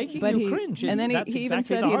 Cringing, making you cringe. And then he even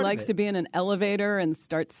said he likes to be in an elevator and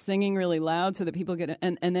start singing really loud so that people get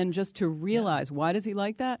and then just to realize why does he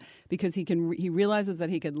like that? Because he realizes that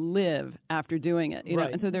he could live after doing it.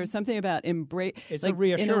 And so there's something about embrace. It's a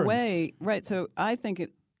reassurance. In a way, right? So I think it.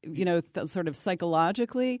 Sort of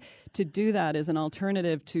psychologically, to do that is an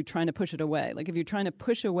alternative to trying to push it away. Like if you're trying to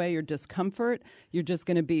push away your discomfort, you're just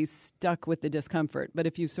going to be stuck with the discomfort. But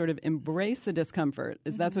if you sort of embrace the discomfort,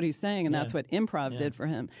 that's what he's saying, and that's what improv did for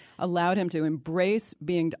him, allowed him to embrace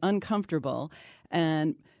being uncomfortable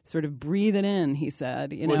and sort of breathe it in, he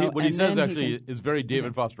said. What he says actually is very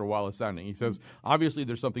David Foster Wallace sounding. He says, obviously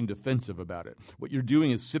there's something defensive about it. What you're doing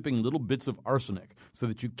is sipping little bits of arsenic so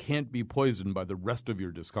that you can't be poisoned by the rest of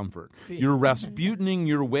your discomfort. You're Rasputining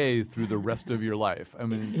your way through the rest of your life. I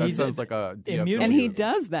mean, that sounds like a... And he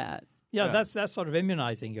does that. Yeah, that's sort of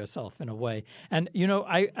immunizing yourself in a way. And,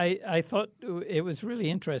 I thought it was really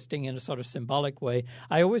interesting in a sort of symbolic way.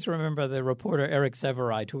 I always remember the reporter Eric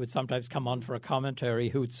Severide, who would sometimes come on for a commentary,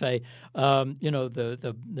 who would say,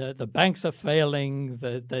 the banks are failing,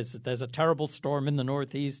 there's a terrible storm in the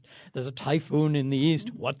Northeast, there's a typhoon in the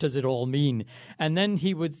East, what does it all mean? And then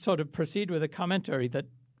he would sort of proceed with a commentary that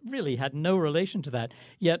really had no relation to that.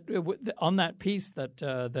 Yet on that piece that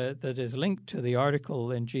is linked to the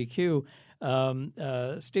article in GQ,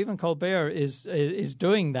 Stephen Colbert is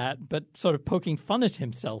doing that, but sort of poking fun at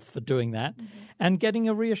himself for doing that and getting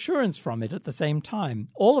a reassurance from it at the same time.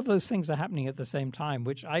 All of those things are happening at the same time,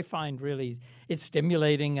 which I find really it's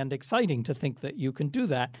stimulating and exciting to think that you can do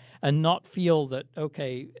that and not feel that,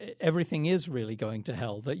 okay, everything is really going to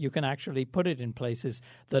hell, that you can actually put it in places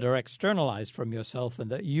that are externalized from yourself and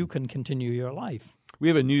that you can continue your life. We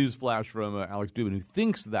have a news flash from Alex Dubin, who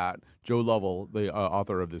thinks that Joe Lovell, the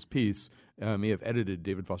author of this piece, may have edited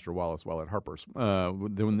David Foster Wallace while at Harper's,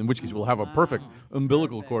 in which case we'll have a perfect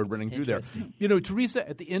umbilical cord running through there. Teresa,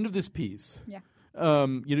 at the end of this piece,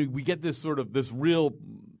 we get this sort of this real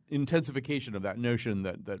intensification of that notion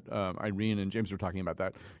that Irene and James are talking about,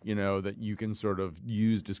 that that you can sort of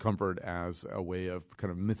use discomfort as a way of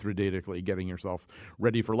kind of mithridatically getting yourself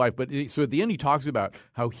ready for life. But so at the end he talks about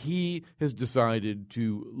how he has decided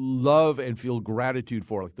to love and feel gratitude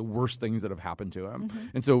for like the worst things that have happened to him.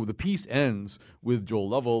 And so the piece ends with Joel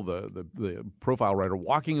Lovell, the profile writer,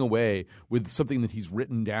 walking away with something that he's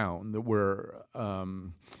written down that where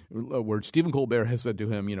Stephen Colbert has said to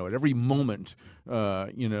him, at every moment,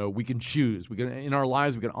 we can choose. We can in our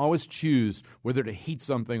lives. We can always choose whether to hate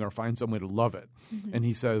something or find some way to love it. And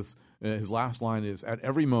he says his last line is, "At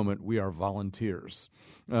every moment, we are volunteers."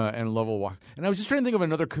 And Lovell walks. And I was just trying to think of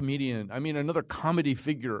another comedian. I mean, another comedy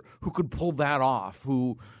figure who could pull that off.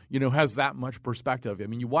 Who has that much perspective. I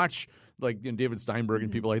mean, you watch like David Steinberg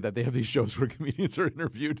and people like that. They have these shows where comedians are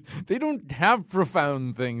interviewed. They don't have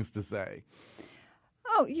profound things to say.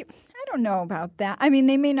 Oh, I don't know about that. I mean,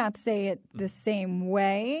 they may not say it the same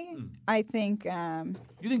way. I think.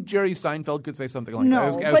 You think Jerry Seinfeld could say something like that?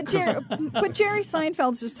 No, but Jerry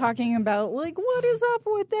Seinfeld's just talking about, like, what is up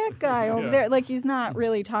with that guy over there? Like, he's not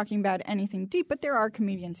really talking about anything deep, but there are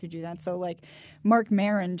comedians who do that. So, like, Mark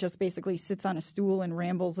Maron just basically sits on a stool and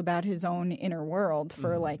rambles about his own inner world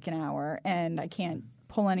for, like, an hour, and I can't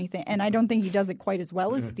pull anything. And I don't think he does it quite as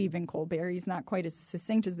well as Stephen Colbert. He's not quite as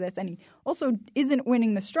succinct as this. And he also isn't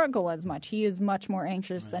winning the struggle as much. He is much more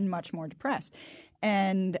anxious and much more depressed.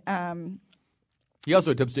 And he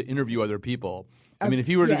also attempts to interview other people. I mean, if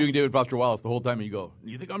he were doing David Foster Wallace the whole time, you go,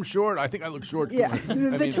 "You think I'm short? I think I look short." Yeah,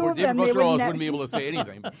 the two of them, David Foster Wallace wouldn't be able to say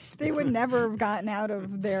anything. They would never have gotten out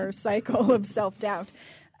of their cycle of self-doubt.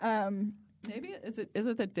 Maybe is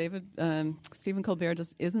it that David Stephen Colbert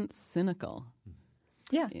just isn't cynical?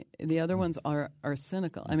 Yeah, the other ones are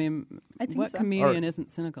cynical. I mean, I think what so. comedian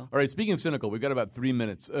isn't cynical? All right, speaking of cynical, we've got about 3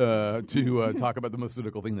 minutes to talk about the most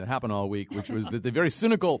cynical thing that happened all week, which was the very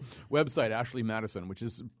cynical website, Ashley Madison, which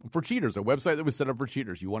is for cheaters, a website that was set up for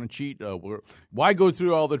cheaters. You want to cheat? Why go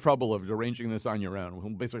through all the trouble of arranging this on your own? We'll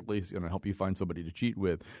basically help you find somebody to cheat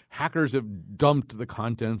with. Hackers have dumped the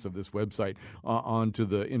contents of this website onto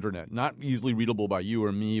the internet. Not easily readable by you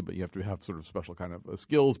or me, but you have to have sort of special kind of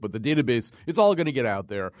skills. But the database, it's all going to get out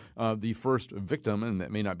there. The first victim, and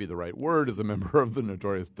that may not be the right word, is a member of the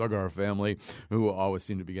notorious Duggar family who always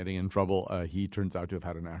seem to be getting in trouble. He turns out to have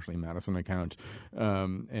had an Ashley Madison account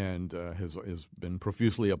and has been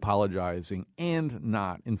profusely apologizing and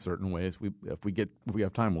not in certain ways. If we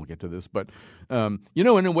have time, we'll get to this. But in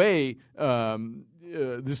a way,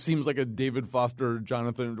 this seems like a David Foster,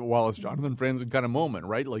 Jonathan Franzen kind of moment,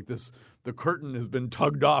 right? Like the curtain has been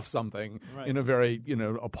tugged off something in a very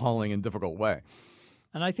appalling and difficult way.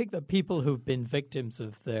 And I think that people who've been victims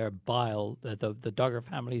of their bile, the Duggar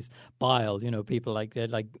family's bile, people like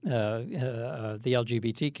the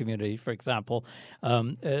LGBT community, for example,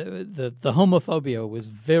 the homophobia was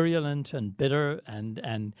virulent and bitter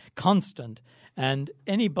and constant. And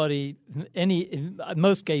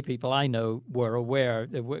most gay people I know were aware,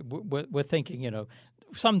 were thinking,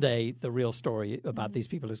 someday the real story about these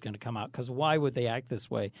people is going to come out, because why would they act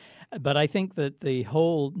this way? But I think that the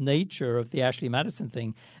whole nature of the Ashley Madison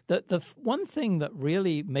thing, the one thing that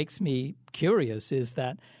really makes me curious is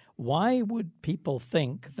that why would people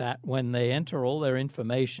think that when they enter all their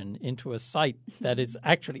information into a site that is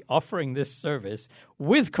actually offering this service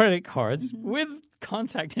with credit cards, with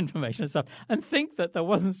contact information and stuff, and think that there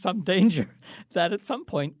wasn't some danger that at some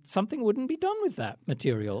point something wouldn't be done with that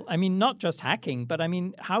material? I mean, not just hacking, but I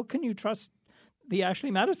mean, how can you trust the Ashley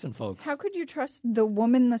Madison folks? How could you trust the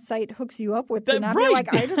woman the site hooks you up with to not be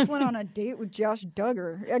like, I just went on a date with Josh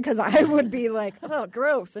Duggar? Because I would be like, oh,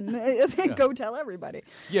 gross, and go tell everybody.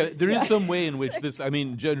 Yeah, there is some way in which this, I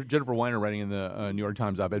mean, Jennifer Weiner, writing in the New York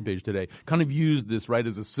Times op-ed page today, kind of used this, right,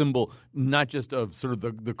 as a symbol, not just of sort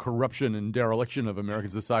of the corruption and dereliction of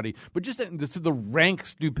American society, but just the rank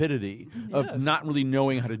stupidity of not really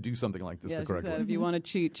knowing how to do something like this the correct way. If you want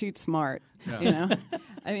to cheat smart. Yeah.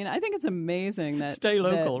 I mean, I think it's amazing that stay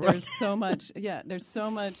local. That there's so much. Yeah, there's so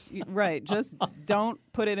much. Right, just don't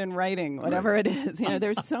put it in writing, whatever it is.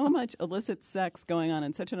 There's so much illicit sex going on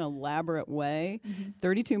in such an elaborate way.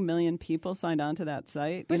 32 million people signed on to that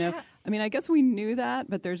site. I mean, I guess we knew that,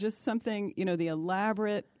 but there's just something. The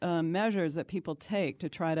elaborate measures that people take to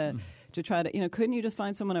try to. Couldn't you just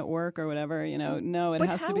find someone at work or whatever? No, it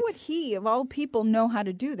has to be. But how would he, of all people, know how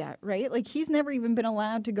to do that, right? Like, he's never even been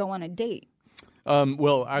allowed to go on a date.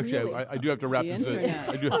 Well, actually, really? I do have to wrap this.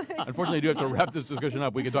 Unfortunately, I do have to wrap this discussion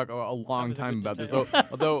up. We could talk a long time about this.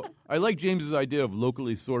 Although I like James's idea of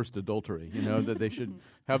locally sourced adultery. That they should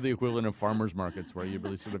have the equivalent of farmers markets where you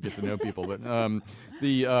really sort of get to know people. But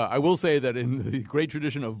I will say that in the great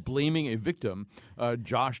tradition of blaming a victim,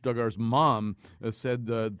 Josh Duggar's mom said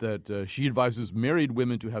that she advises married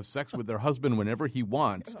women to have sex with their husband whenever he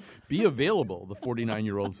wants. Be available, the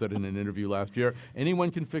 49-year-old said in an interview last year. Anyone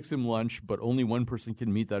can fix him lunch, but only one person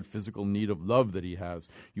can meet that physical need of love that he has.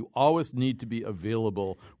 You always need to be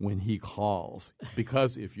available when he calls,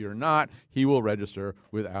 because if you're not, he will register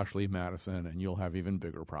with Ashley Madison and you'll have even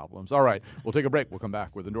bigger problems. All right, we'll take a break. We'll come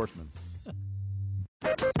back with endorsements.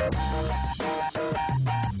 What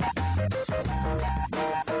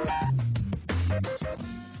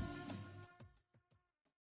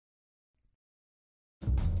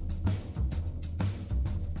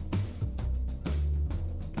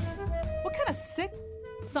kind of sick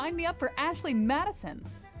signed me up for Ashley Madison?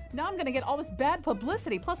 Now I'm going to get all this bad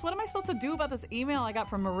publicity. Plus, what am I supposed to do about this email I got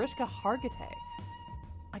from Mariska Hargitay?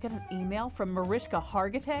 I got an email from Mariska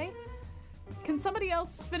Hargitay? Can somebody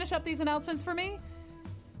else finish up these announcements for me?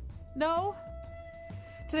 No?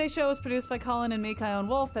 Today's show is produced by Colin and me, Kyone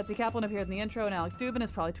Wolf. Betsy Kaplan appeared in the intro, and Alex Dubin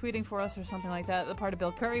is probably tweeting for us or something like that. The part of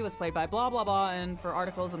Bill Curry was played by blah, blah, blah, and for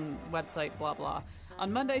articles and website, blah, blah.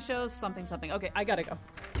 On Monday shows, something, something. Okay, I gotta go.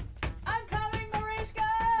 I'm coming,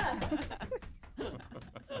 Mariska!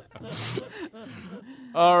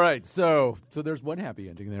 All right, so there's one happy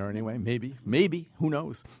ending there anyway. Maybe, who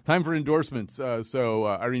knows? Time for endorsements. So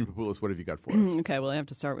Irene Papoulis, what have you got for us? Okay, well, I have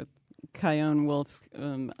to start with Kyone Wolf's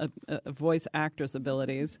voice actress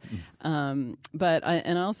abilities, and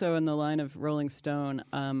also in the line of Rolling Stone,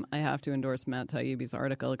 I have to endorse Matt Taibbi's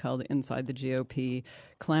article called "Inside the GOP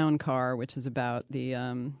Clown Car," which is about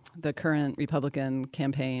the current Republican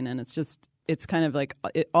campaign, and it's kind of like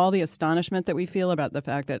all the astonishment that we feel about the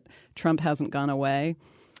fact that Trump hasn't gone away.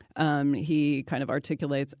 He kind of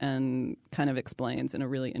articulates and kind of explains in a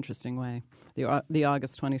really interesting way. The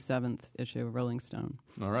August 27th issue of Rolling Stone.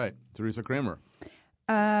 All right. Teresa Kramer.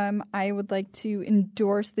 I would like to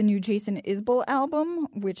endorse the new Jason Isbell album,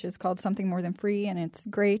 which is called Something More Than Free, and it's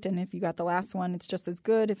great. And if you got the last one, it's just as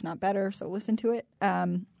good, if not better, so listen to it.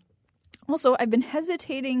 Also, I've been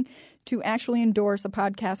hesitating to actually endorse a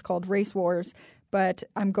podcast called Race Wars, but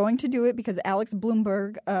I'm going to do it because Alex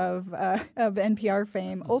Bloomberg of NPR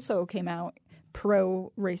fame also came out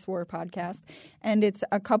pro race war podcast, and it's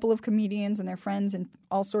a couple of comedians and their friends and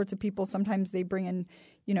all sorts of people. Sometimes they bring in,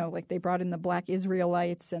 like they brought in the Black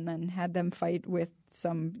Israelites and then had them fight with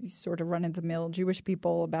some sort of run-of-the-mill Jewish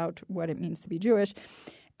people about what it means to be Jewish.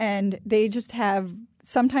 And they just have –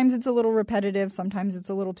 sometimes it's a little repetitive, sometimes it's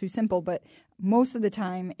a little too simple, but most of the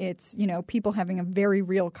time it's, people having a very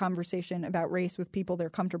real conversation about race with people they're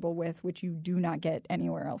comfortable with, which you do not get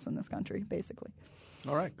anywhere else in this country, basically.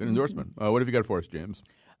 All right. Good endorsement. What have you got for us, James?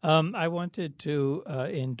 I wanted to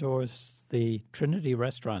endorse the Trinity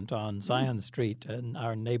Restaurant on Zion Street,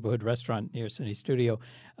 our neighborhood restaurant near Cine Studio.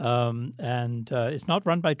 And it's not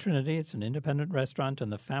run by Trinity. It's an independent restaurant,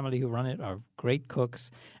 and the family who run it are great cooks.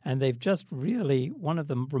 And they've just really, one of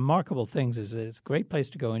the remarkable things is it's a great place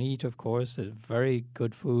to go and eat, of course. It's very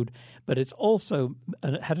good food. But it's also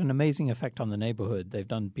had an amazing effect on the neighborhood. They've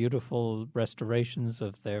done beautiful restorations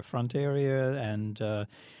of their front area, and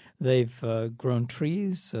they've grown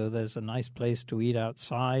trees, so there's a nice place to eat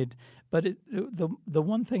outside. But the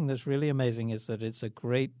one thing that's really amazing is that it's a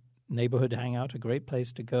great neighborhood hangout, a great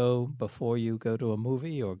place to go before you go to a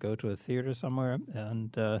movie or go to a theater somewhere.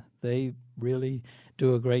 And they really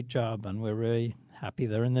do a great job, and we're really happy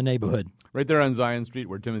they're in the neighborhood. Right there on Zion Street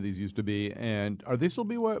where Timothy's used to be. And are they still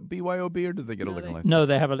BYOB or did they get a liquor license? No,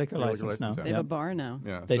 they have a liquor license now. They have a bar now.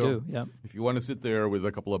 Yeah, they do, yeah. If you want to sit there with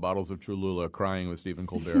a couple of bottles of Cholula crying with Stephen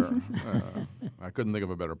Colbert, I couldn't think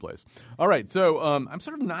of a better place. All right, so I'm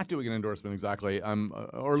sort of not doing an endorsement exactly,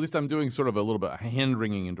 or at least I'm doing sort of a little bit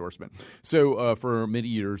hand-wringing endorsement. So for many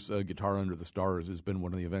years, Guitar Under the Stars has been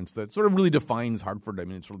one of the events that sort of really defines Hartford. I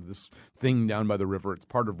mean, it's sort of this thing down by the river. It's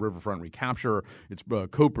part of Riverfront Recapture. It's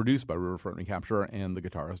co-produced by Riverfront Recapture and the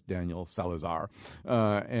guitarist Daniel Salazar,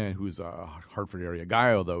 and who's a Hartford area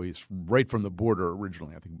guy, although he's right from the border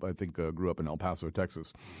originally. I think grew up in El Paso,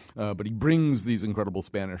 Texas. But he brings these incredible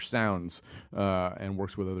Spanish sounds and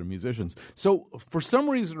works with other musicians. So for some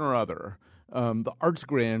reason or other, the arts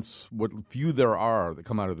grants, what few there are that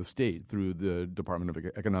come out of the state through the Department of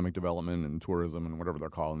Economic Development and Tourism and whatever they're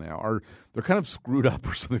called now, they're kind of screwed up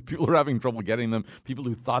or something. People are having trouble getting them. People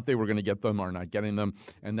who thought they were going to get them are not getting them,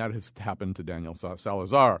 and that has happened to Daniel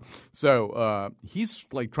Salazar. So he's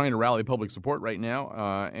like trying to rally public support right now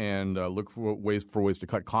and look for ways to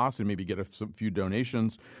cut costs and maybe get a few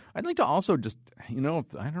donations. I'd like to also just, I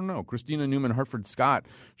don't know, Christina Newman Hartford Scott,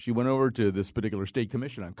 she went over to this particular state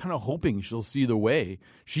commission. I'm kind of hoping she'll see the way.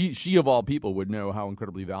 She of all people would know how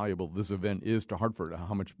incredibly valuable this event is to Hartford,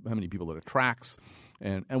 how many people it attracts,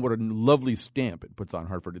 and what a lovely stamp it puts on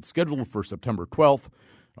Hartford. It's scheduled for September 12th.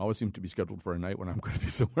 It always seems to be scheduled for a night when I'm going to be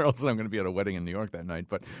somewhere else and I'm going to be at a wedding in New York that night.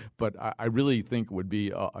 But I really think it would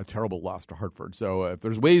be a terrible loss to Hartford. So if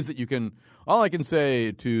there's ways that you can – all I can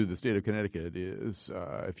say to the state of Connecticut is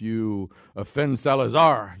if you offend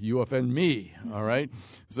Salazar, you offend me, all right?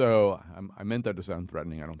 So I meant that to sound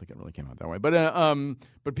threatening. I don't think it really came out that way.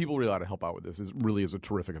 But people really ought to help out with this. It really is a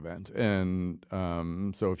terrific event. And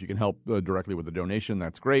so if you can help directly with the donation,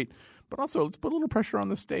 that's great. But also, let's put a little pressure on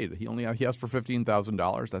the state. He asked for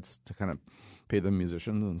 $15,000. That's to kind of pay the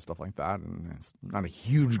musicians and stuff like that. And it's not a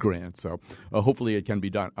huge grant, so hopefully it can be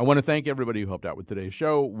done. I want to thank everybody who helped out with today's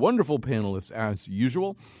show. Wonderful panelists as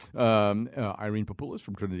usual. Irene Papoulis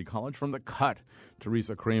from Trinity College, from The Cut.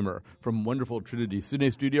 Teresa Kramer from wonderful Trinity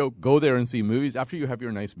Cine Studio. Go there and see movies after you have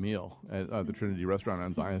your nice meal at the Trinity Restaurant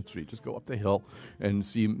on Zion Street. Just go up the hill and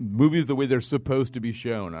see movies the way they're supposed to be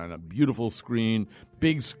shown, on a beautiful screen,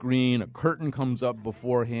 big screen. A curtain comes up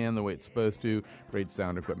beforehand the way it's supposed to. Great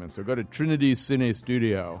sound equipment. So go to Trinity Cine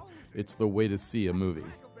Studio. It's the way to see a movie.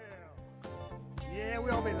 Yeah,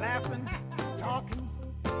 we all been laughing, talking,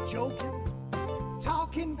 joking,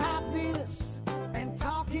 talking about this and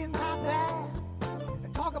talking about that.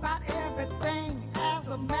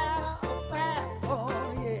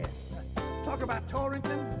 about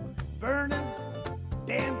Torrington, Vernon,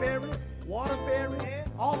 Danbury, Waterbury,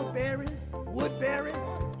 Alderberry, Woodbury,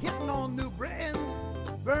 hitting on New Britain,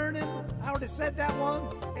 Vernon, I already said that one,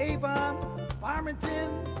 Avon,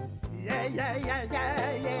 Farmington, yeah, yeah, yeah,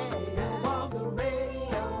 yeah, yeah, yeah. On the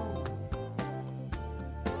radio.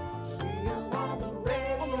 See you on the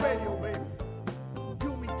radio. On the radio, baby.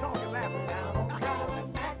 You and me talking, laughing down on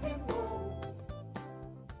College Acting Road.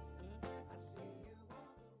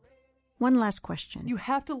 One last question. You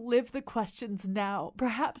have to live the questions now.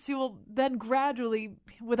 Perhaps you will then gradually,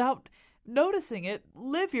 without noticing it,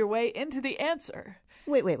 live your way into the answer.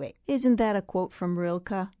 Wait. Isn't that a quote from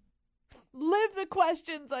Rilke? Live the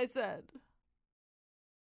questions, I said.